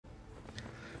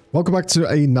Welcome back to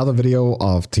another video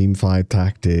of Teamfight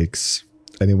Tactics.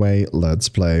 Anyway, let's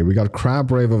play. We got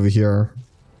Crab Rave over here.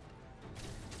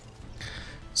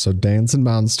 So Dancing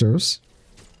Monsters.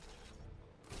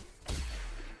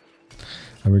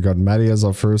 And we got Maddie as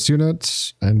our first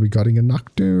unit. And we got a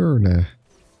Nocturne.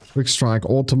 Quick Strike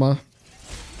Ultima.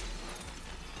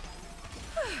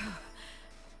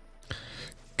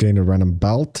 Gain a random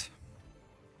belt.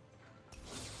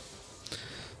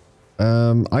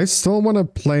 I still want to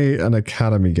play an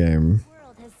academy game. The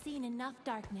world has seen enough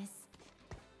darkness.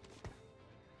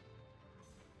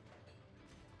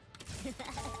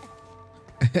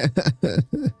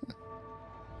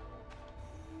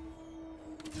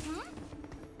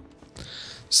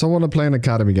 Still want to play an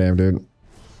academy game, dude.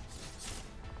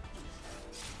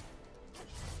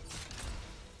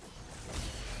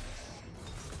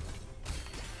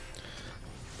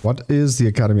 What is the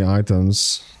academy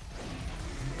items?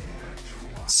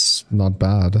 It's not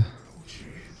bad. The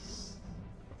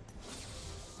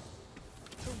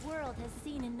world has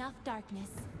seen enough darkness.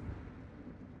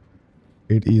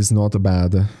 It is not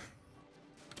bad.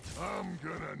 I'm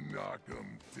gonna knock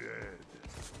 'em dead.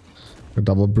 A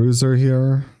double bruiser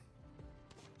here.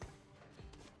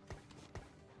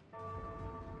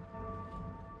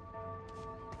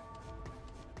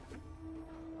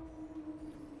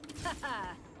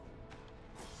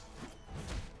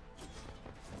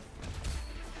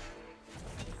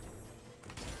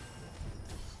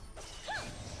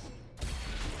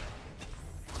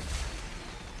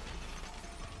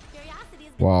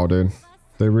 Wow, dude.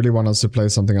 They really want us to play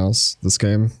something else this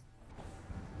game.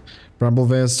 Bramble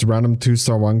Vest, random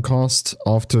 2-star 1 cost.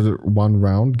 After 1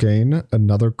 round, gain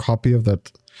another copy of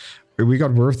that. We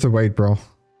got worth the wait, bro.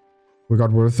 We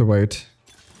got worth the wait.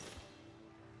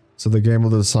 So the game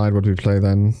will decide what we play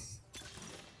then.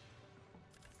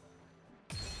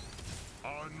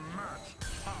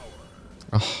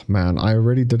 Oh man, I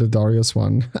already did a Darius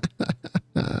one.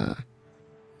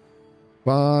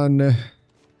 Fun.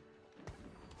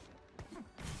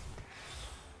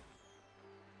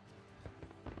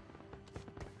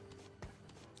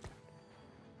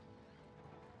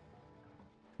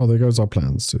 Oh, there goes our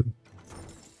plans, dude.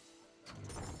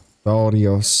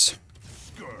 Darius.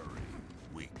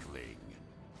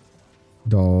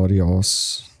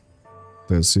 Darius.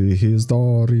 This is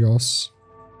Darius.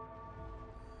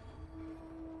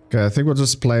 Okay, I think we'll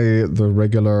just play the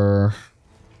regular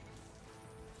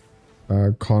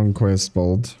conquest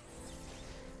build.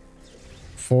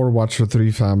 4 Watcher,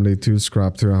 3 Family, 2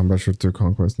 Scrap, 2 Ambassador, 2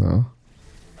 Conquest now.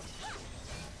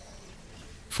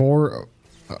 4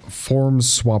 Form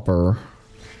Swapper,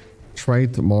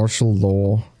 Trait Martial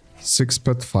Law, 6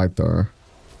 Pit Fighter,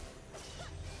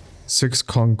 6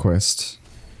 Conquest.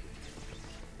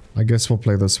 I guess we'll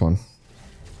play this one.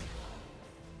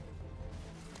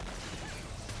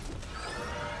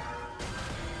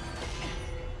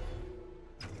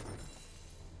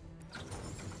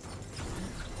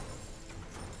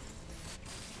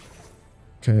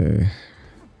 Okay.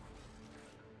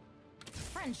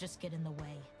 Friends just get in the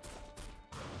way.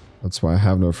 That's why I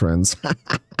have no friends.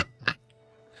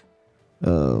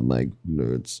 Oh my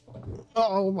goodness.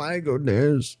 Oh my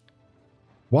goodness.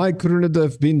 Why couldn't it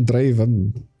have been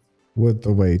Draven with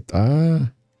the weight?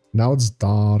 Now it's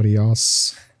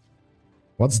Darius.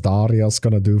 What's Darius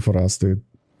gonna do for us, dude?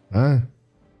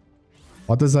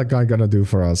 What is that guy gonna do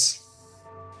for us?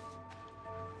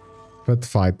 Pit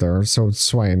Fighter, so it's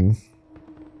Swain.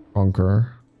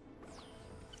 Conqueror.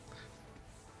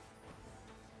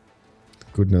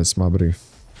 Goodness, my buddy.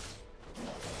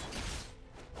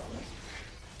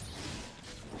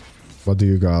 What do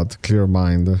you got? Clear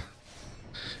mind.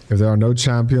 If there are no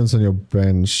champions on your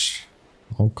bench.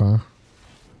 Okay.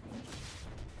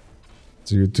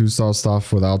 So you 2-star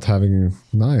stuff without having...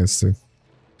 Nice.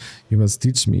 You must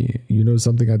teach me. You know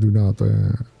something I do not.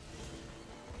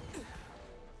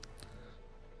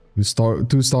 You start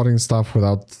 2-starting stuff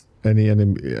without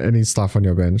any stuff on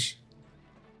your bench.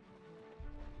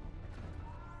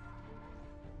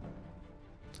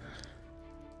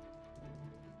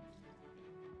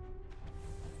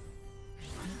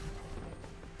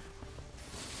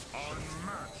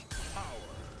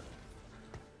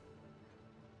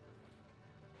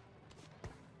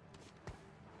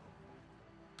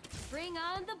 Bring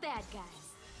on the bad guys.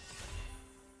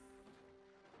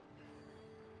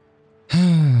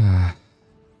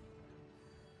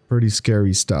 Pretty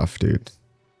scary stuff, dude.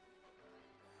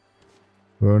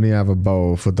 We only have a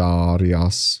bow for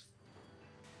Darius.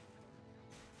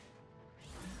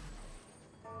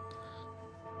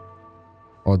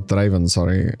 Or Draven,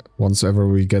 sorry. Once ever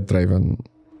we get Draven.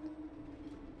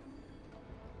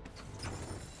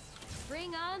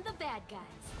 Bring on the bad guys.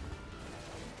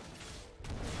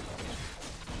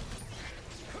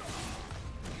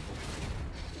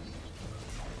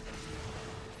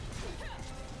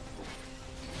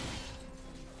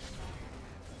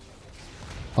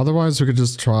 Otherwise, we could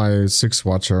just try 6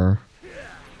 Watcher.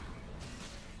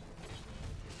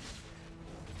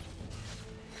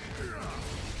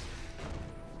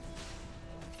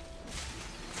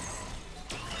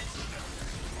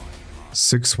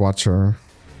 Six Watcher.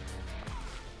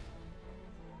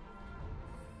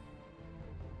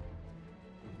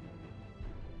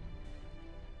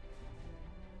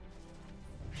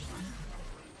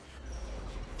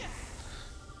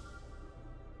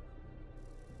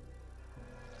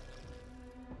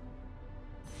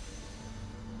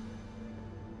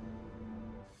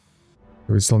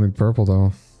 We still need purple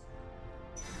though.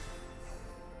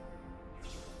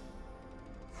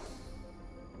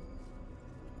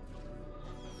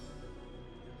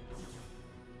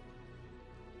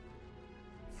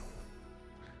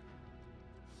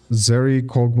 Zeri,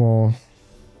 Kogmaw,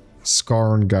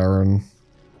 Scar, and Garen.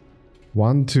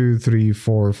 1, 2, 3,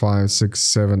 4, 5, 6,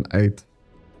 7, 8.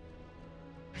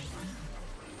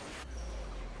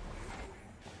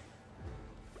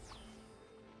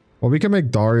 Well, we can make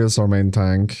Darius our main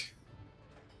tank.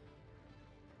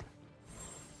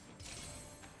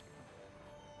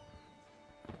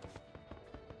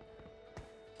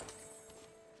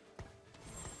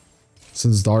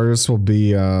 Since Darius will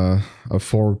be a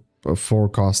 4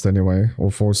 cost anyway, or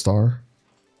 4 star.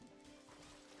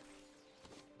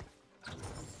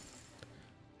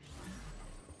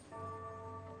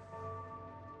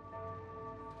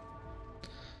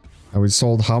 And we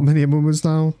sold how many Amumus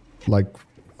now? Like,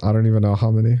 I don't even know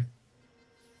how many.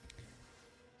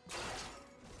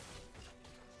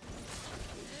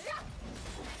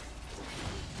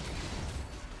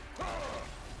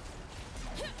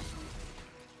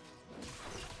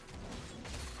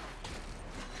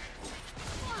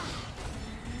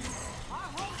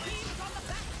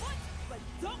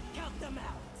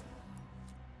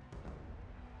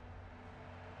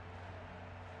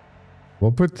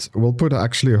 We'll put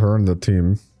actually her in the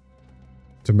team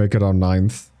to make it our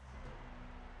 9th.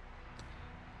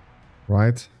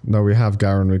 Right? No, we have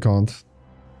Garen, we can't.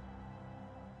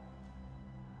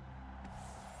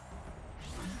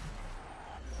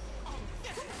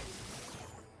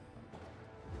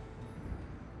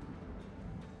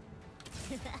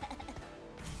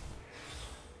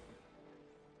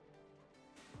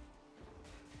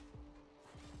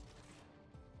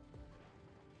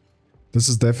 This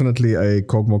is definitely a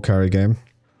Kogmaw carry game.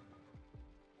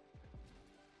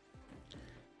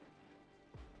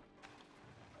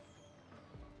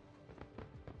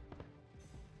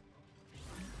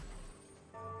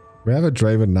 We have a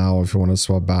Draven now if you want to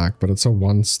swap back, but it's a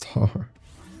 1 star.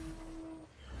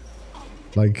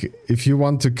 Like, if you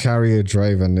want to carry a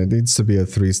Draven, it needs to be a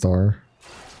 3 star.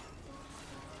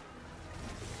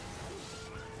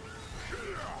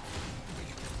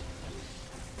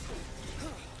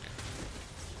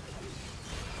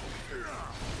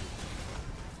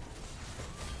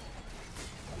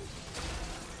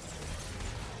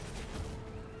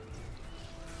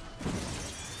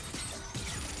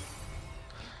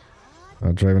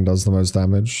 Draven does the most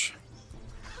damage.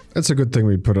 It's a good thing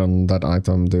we put on that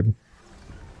item, dude.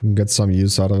 Get some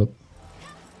use out of it.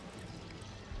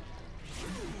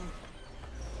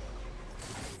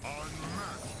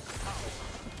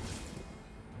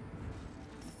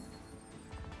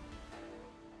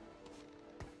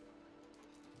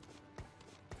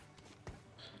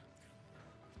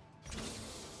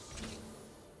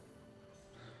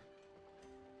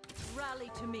 Rally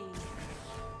to me.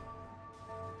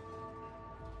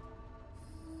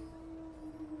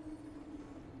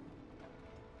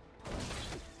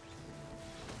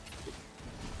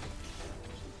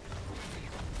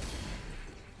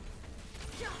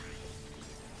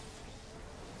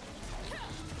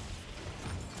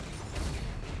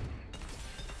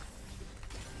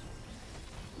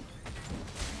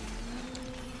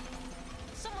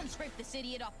 Scrape this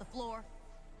idiot off the floor.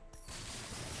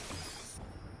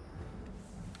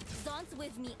 Zon's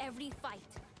with me every fight.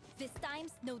 This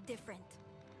time's no different.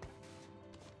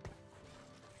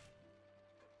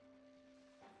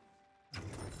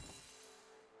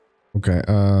 Okay,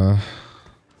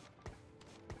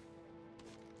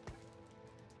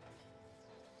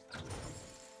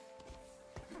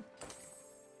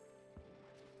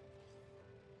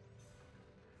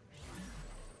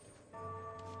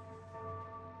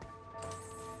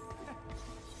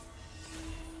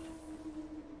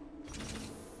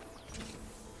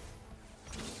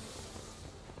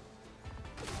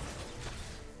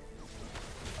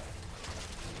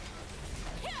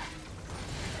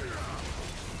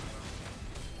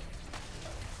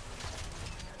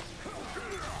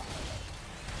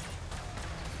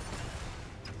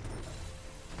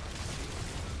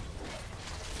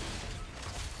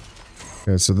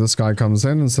 Okay, so this guy comes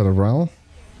in instead of Ral,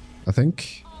 I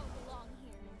think. All belong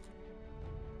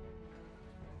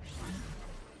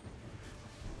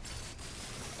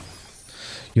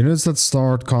here. Units that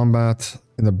start combat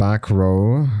in the back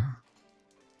row.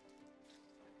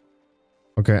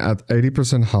 Okay, at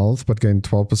 80% health, but gain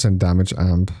 12% damage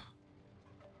amp.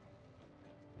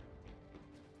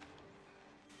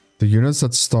 The units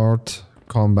that start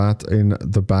combat in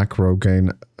the back row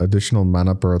gain additional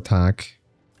mana per attack.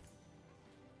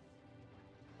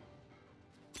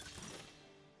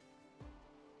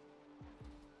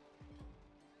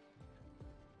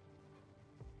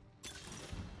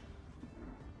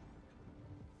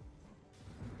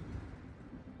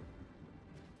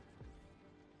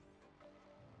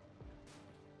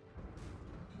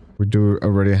 We do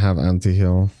already have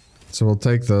anti-heal. So we'll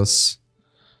take this.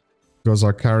 Because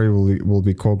our carry will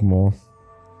be Kogmaw.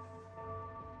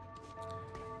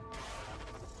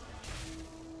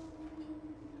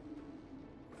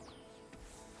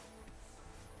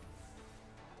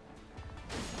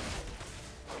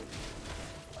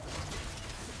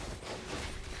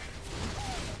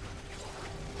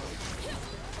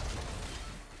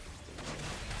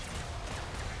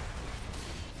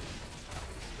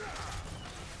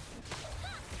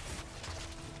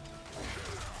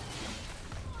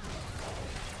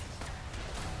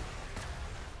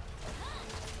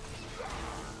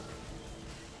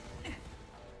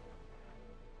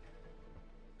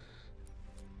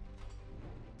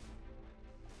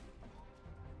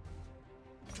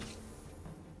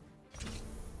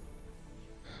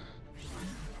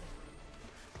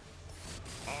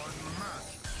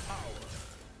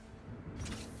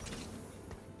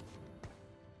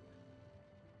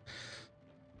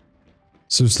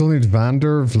 So we still need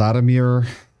Vander, Vladimir.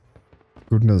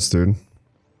 Goodness, dude.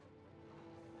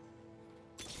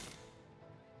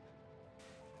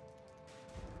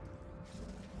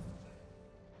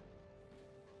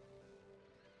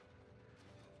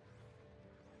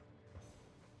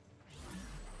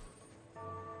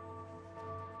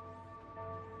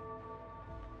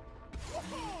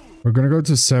 We're gonna go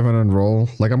to 7 and roll.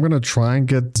 Like, I'm gonna try and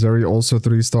get Zeri also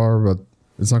 3-star, but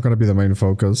it's not gonna be the main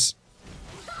focus.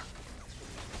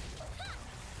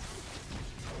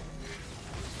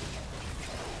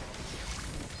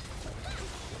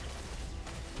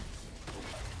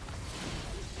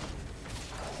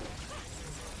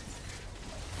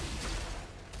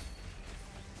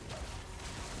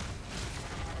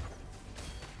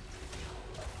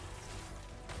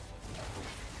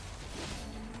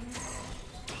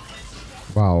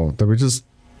 Wow, did we just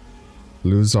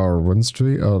lose our win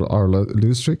streak? Our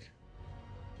lose streak?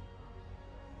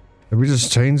 Did we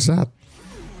just change that?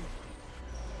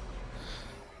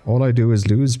 All I do is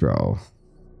lose, bro.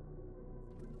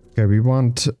 Okay, we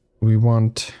want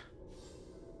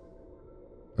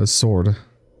a sword.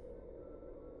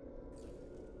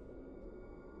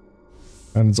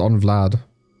 And it's on Vlad.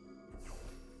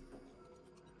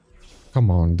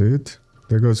 Come on, dude.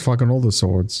 There goes fucking all the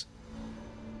swords.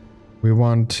 We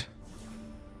want...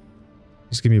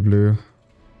 Just give me blue.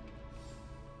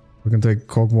 We can take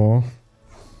Kogmaw.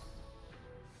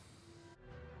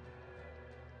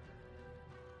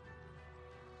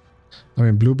 I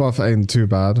mean, blue buff ain't too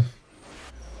bad.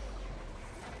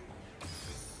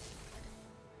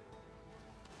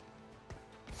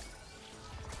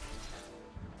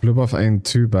 Blue buff ain't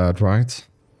too bad, right?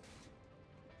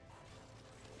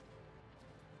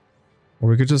 Or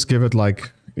we could just give it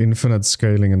like infinite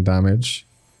scaling and damage.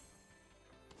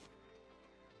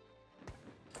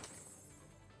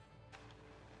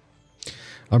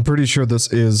 I'm pretty sure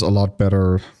this is a lot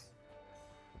better.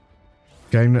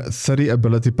 Gain 30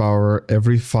 ability power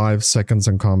every 5 seconds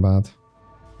in combat.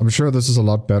 I'm sure this is a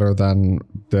lot better than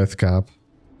Death Cap.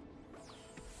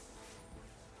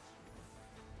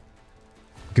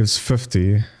 Gives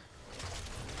 50.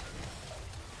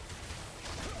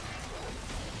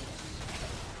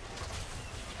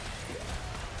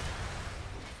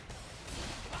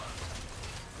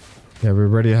 Yeah, we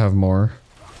already have more.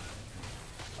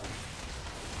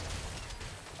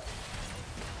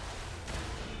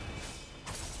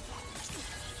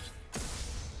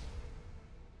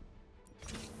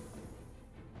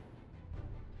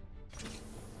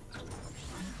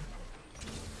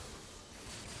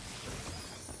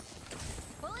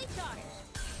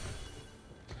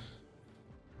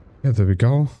 Yeah, there we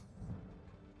go.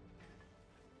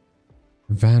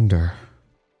 Vander.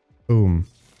 Boom.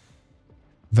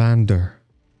 Vander.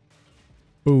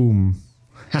 Boom.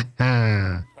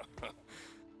 Haha.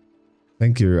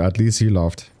 Thank you. At least he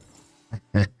laughed.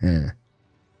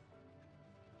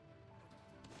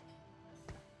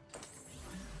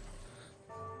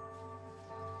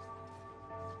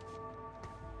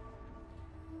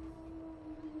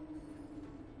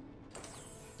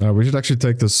 We should actually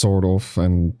take this sword off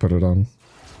and put it on.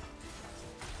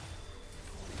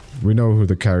 We know who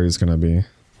the carry is gonna be.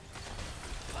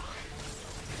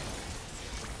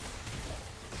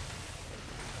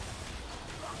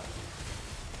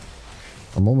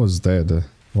 I'm almost dead.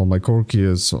 Well, my Corki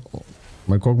is...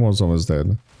 My Kogmaw is almost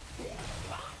dead.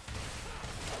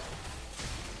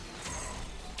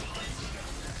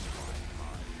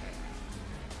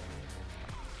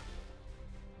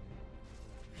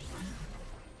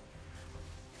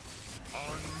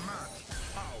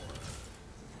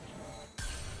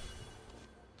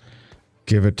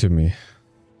 Give it to me.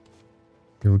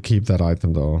 You'll keep that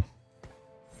item though.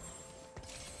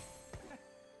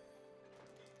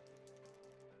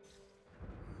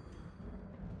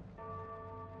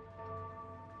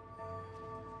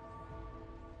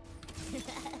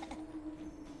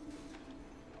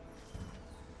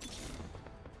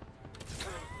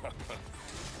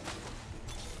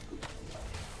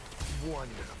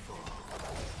 Wonderful.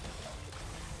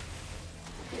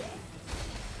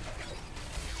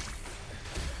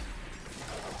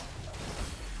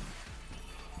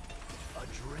 A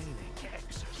draining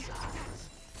exercise.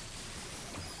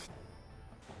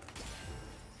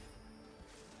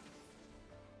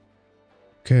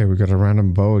 Okay, we got a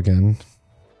random bow again.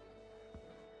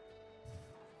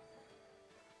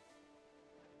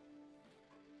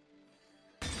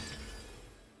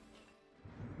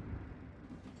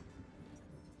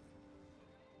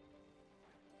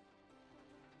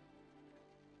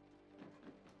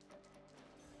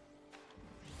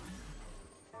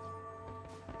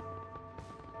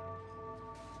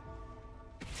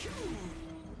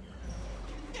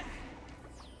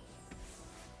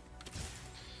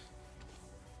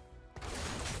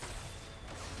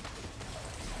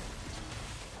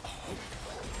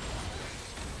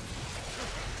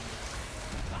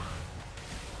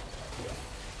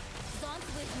 Zon's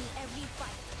with me every fight.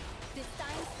 This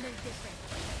time's no different.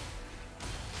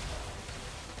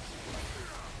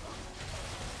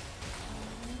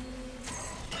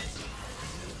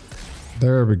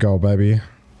 There we go, baby.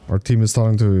 Our team is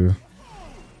starting to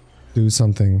do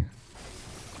something.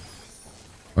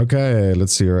 Okay,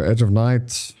 let's see here. Edge of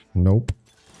Night. Nope.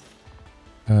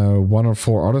 1 or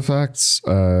 4 artifacts.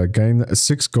 Gain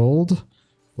 6 gold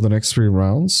for the next 3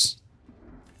 rounds.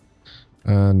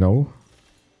 No.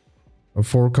 A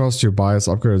 4 cost, your bias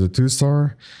upgraded to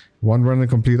 2-star. 1 random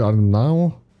complete item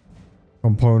now.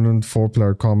 Component,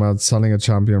 4-player combat, selling a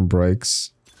champion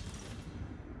breaks.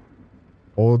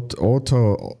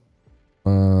 Auto. I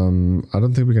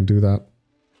don't think we can do that.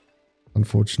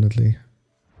 Unfortunately.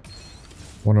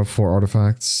 1 or 4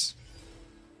 artifacts.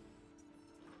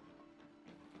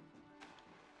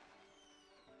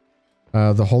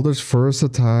 The holder's first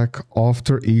attack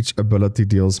after each ability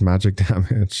deals magic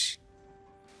damage.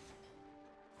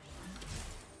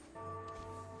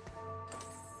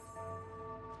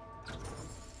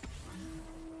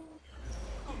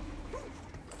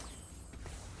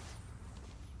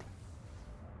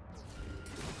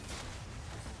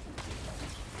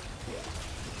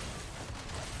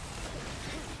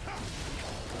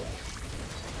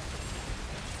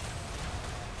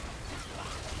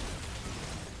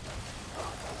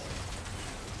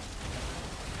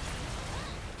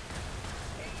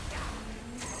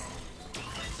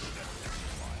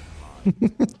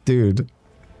 Dude,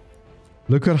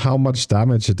 look at how much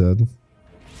damage it did.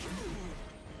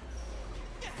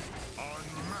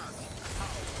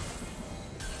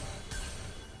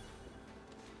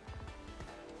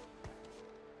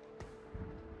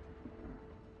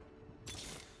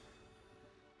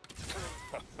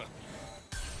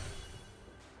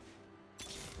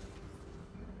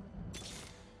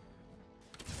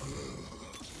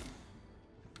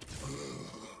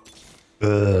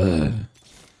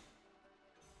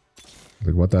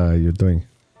 Like, what are you doing?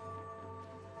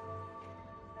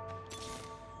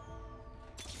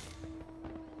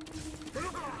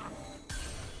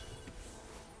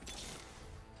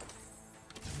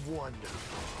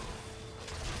 Wonderful.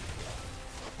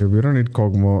 Yeah, we don't need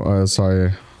Kogmaw.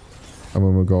 Sorry,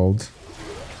 I'm gold.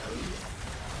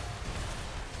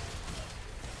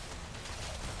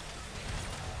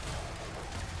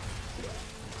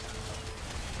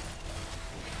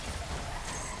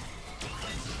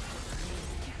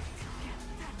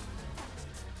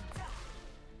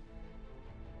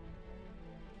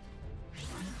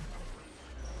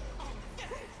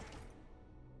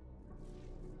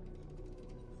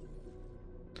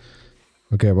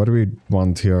 Okay, what do we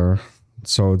want here?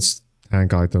 So it's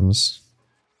tank items.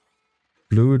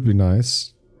 Blue would be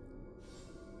nice.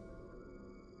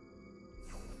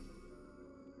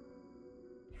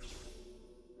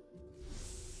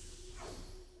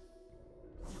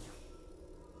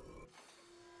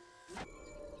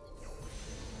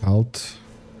 Out.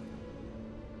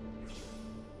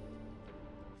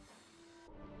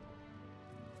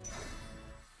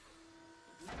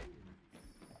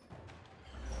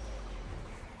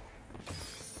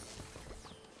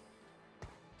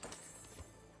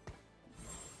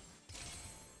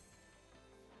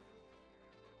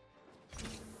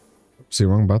 See,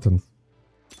 wrong button.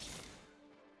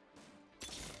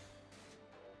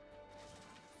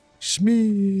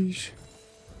 Shmeesh.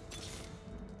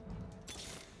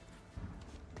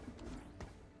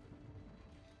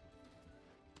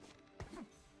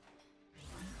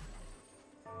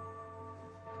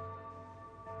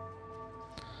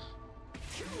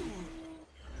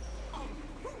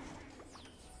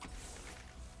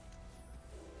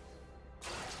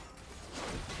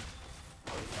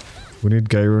 We need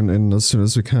Garen in as soon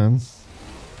as we can.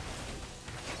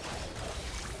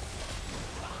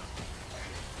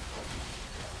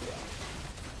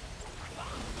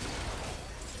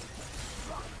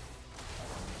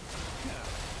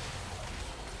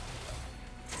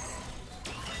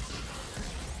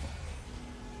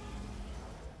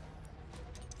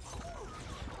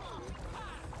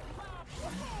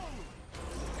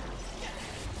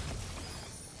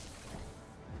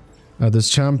 This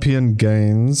champion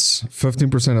gains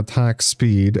 15% attack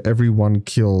speed every 1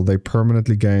 kill. They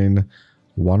permanently gain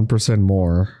 1%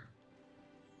 more.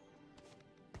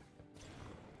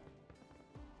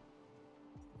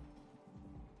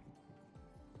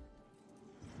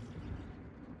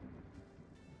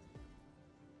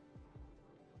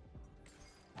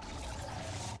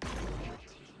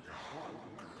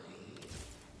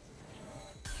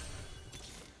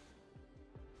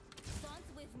 Dance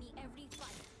with me every fight.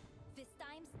 This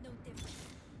time's no different.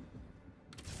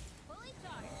 Fully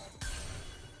charged.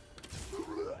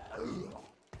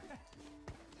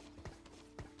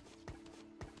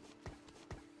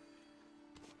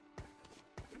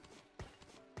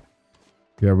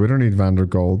 Yeah, we don't need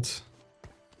Vandergold.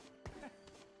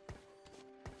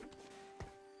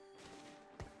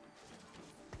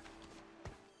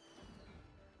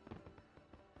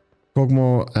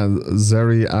 Kogmaw and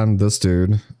Zeri and this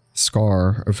dude.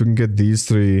 Scar. If we can get these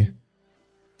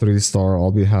 3-star,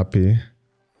 I'll be happy.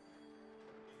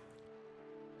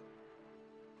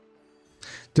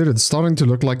 Dude, it's starting to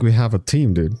look like we have a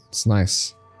team, dude. It's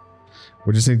nice.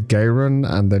 We just need Garen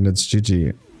and then it's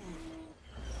GG.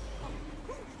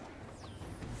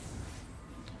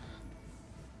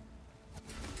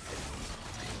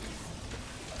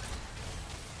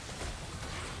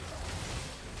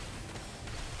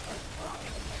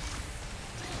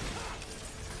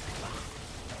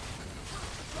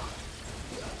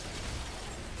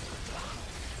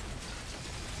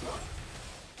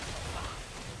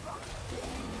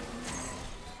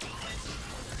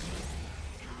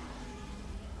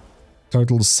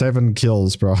 Total 7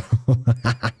 kills, bro.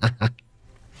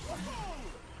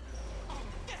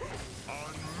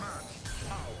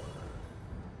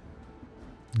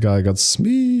 Guy got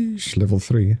smeesh, level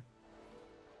 3.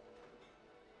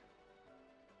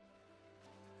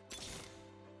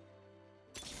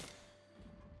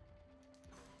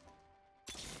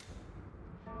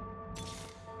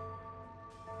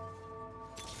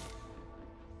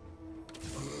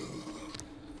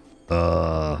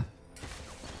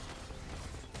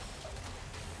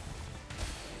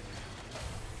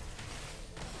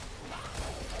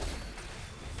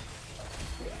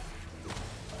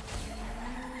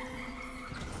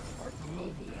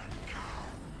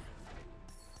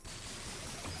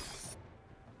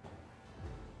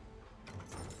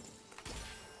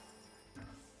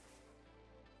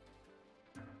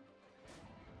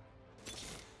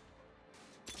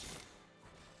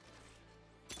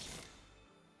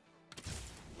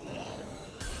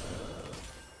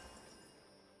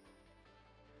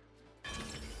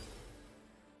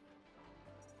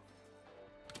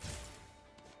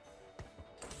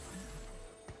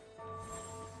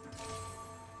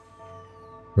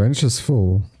 Range is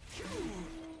full.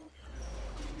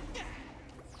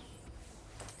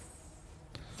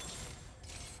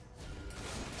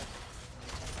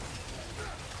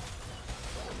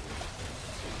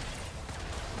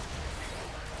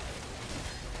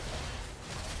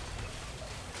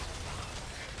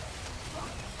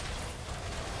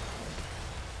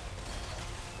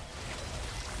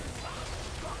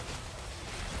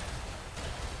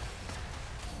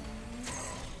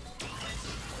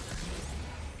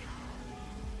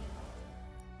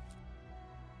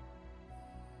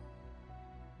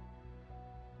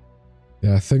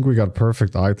 Yeah, I think we got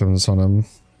perfect items on him.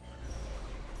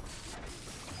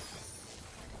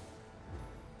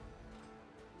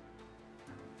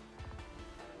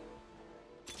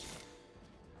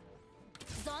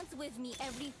 Dance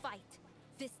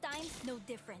no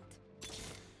different.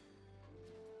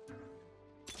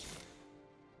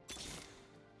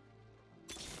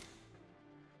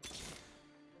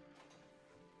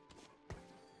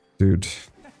 Dude.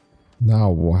 Now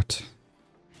what?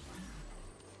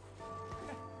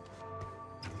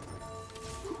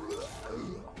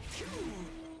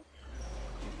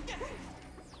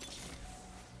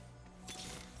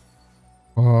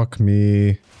 Fuck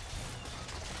me.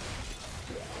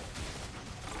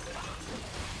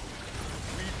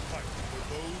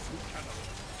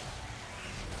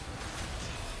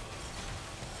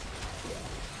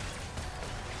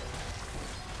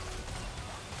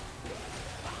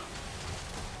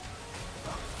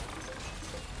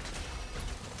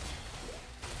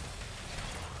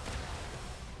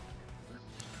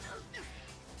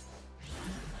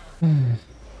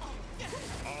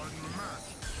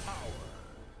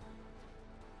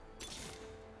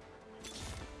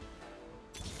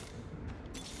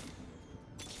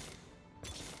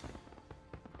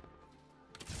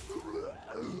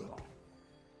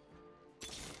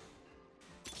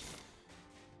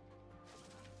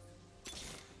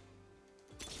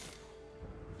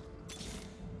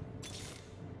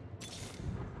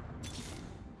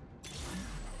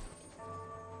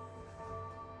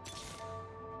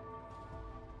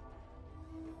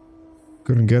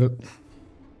 Couldn't get it.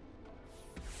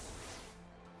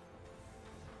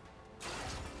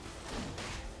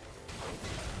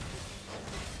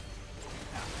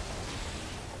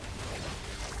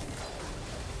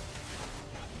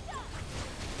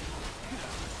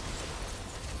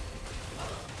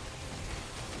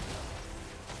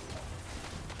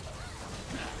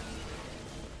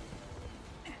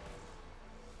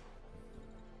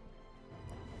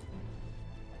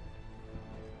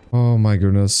 Oh my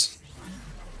goodness.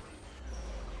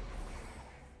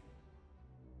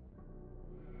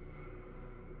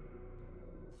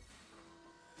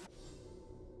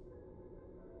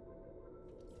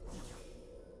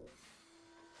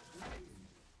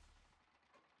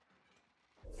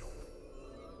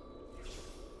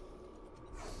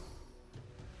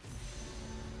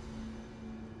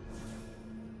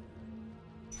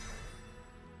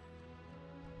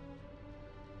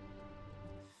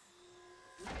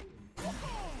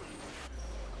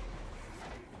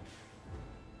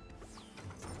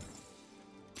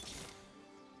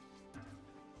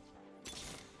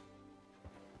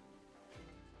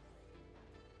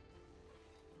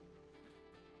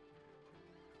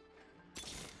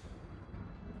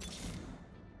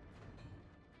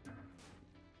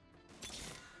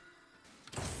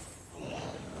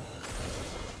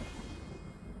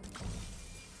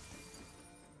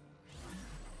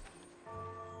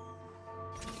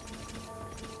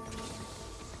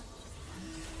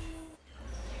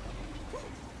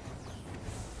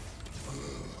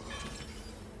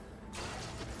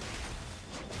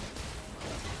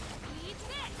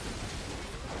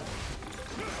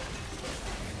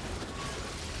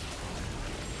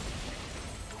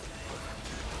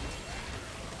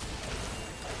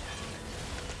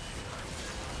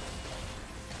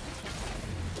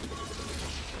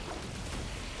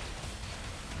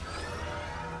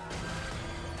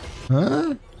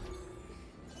 Huh?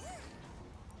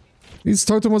 His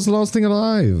totem was the last thing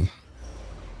alive.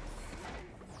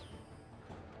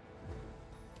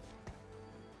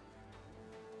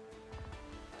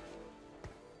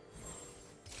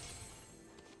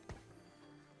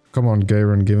 Come on,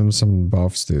 Garen, give him some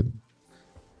buffs, dude.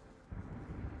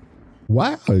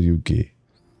 Why are you gay?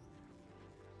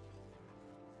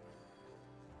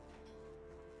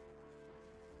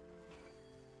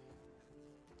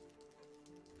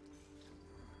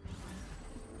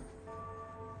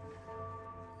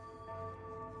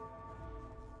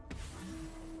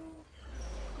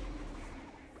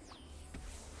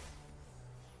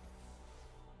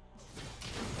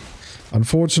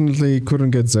 Unfortunately,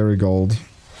 couldn't get Zeri gold.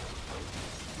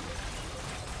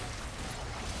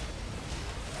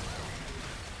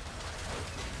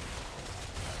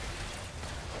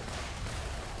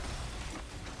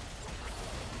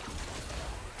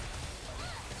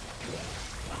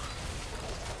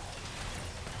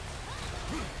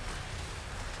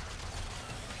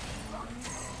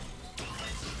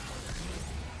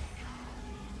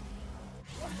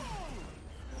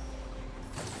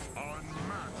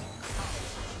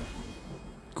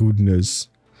 Goodness.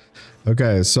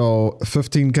 Okay, so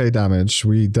 15k damage.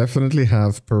 We definitely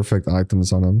have perfect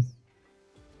items on him.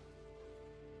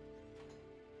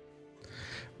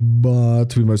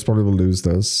 But we most probably will lose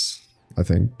this, I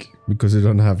think, because we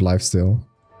don't have lifesteal.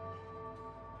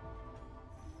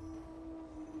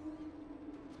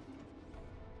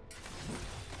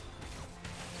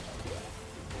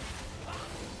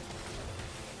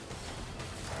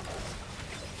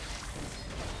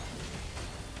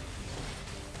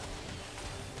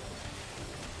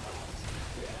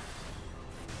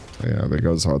 Yeah, there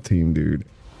goes our team, dude.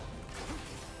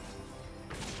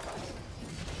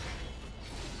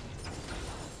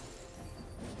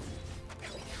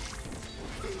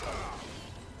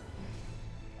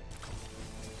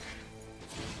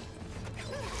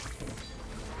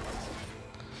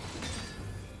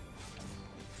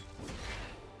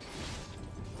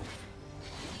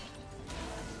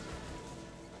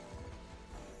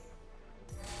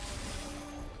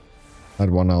 At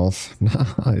 1 health.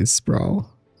 Nice, bro.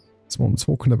 That's what I'm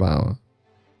talking about.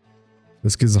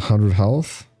 This gives 100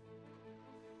 health.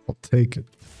 I'll take it.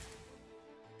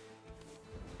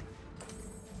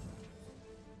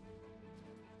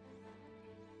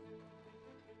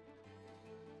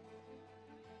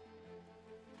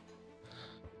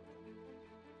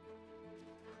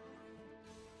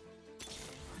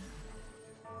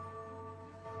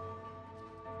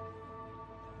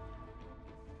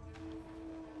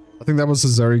 I think that was a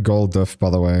Zeri gold diff,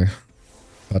 by the way.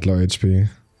 At low HP.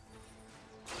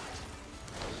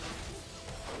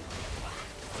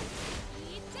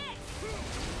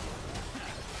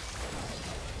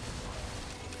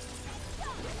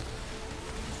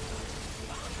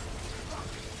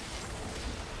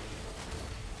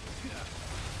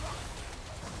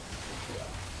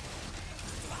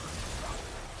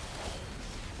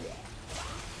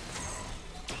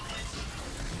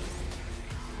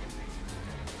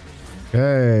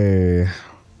 Okay.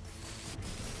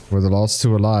 We're the last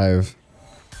two alive.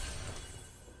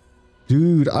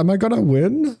 Dude, am I gonna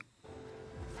win?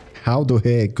 How the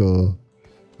heck?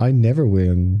 I never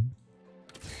win.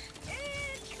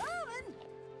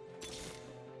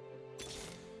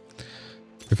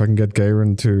 If I can get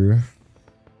Garen too.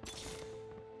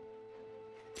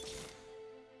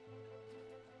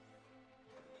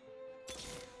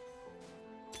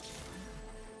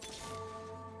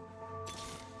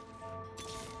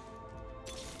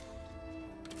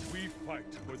 We fight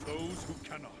for those who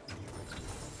cannot.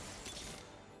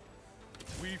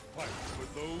 We fight for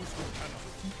those who cannot.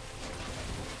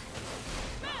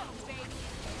 Bounce, baby.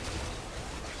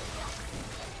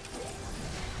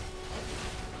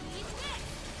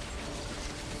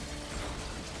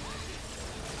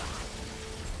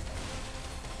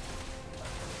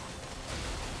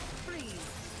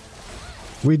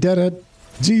 We did it.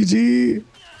 GG.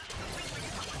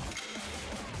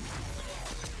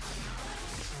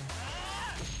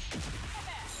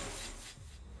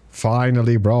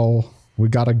 Finally, bro. We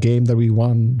got a game that we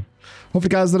won. Hope you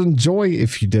guys did enjoy.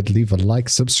 If you did, leave a like,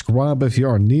 subscribe if you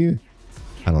are new.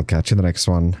 And I'll catch you in the next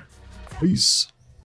one. Peace.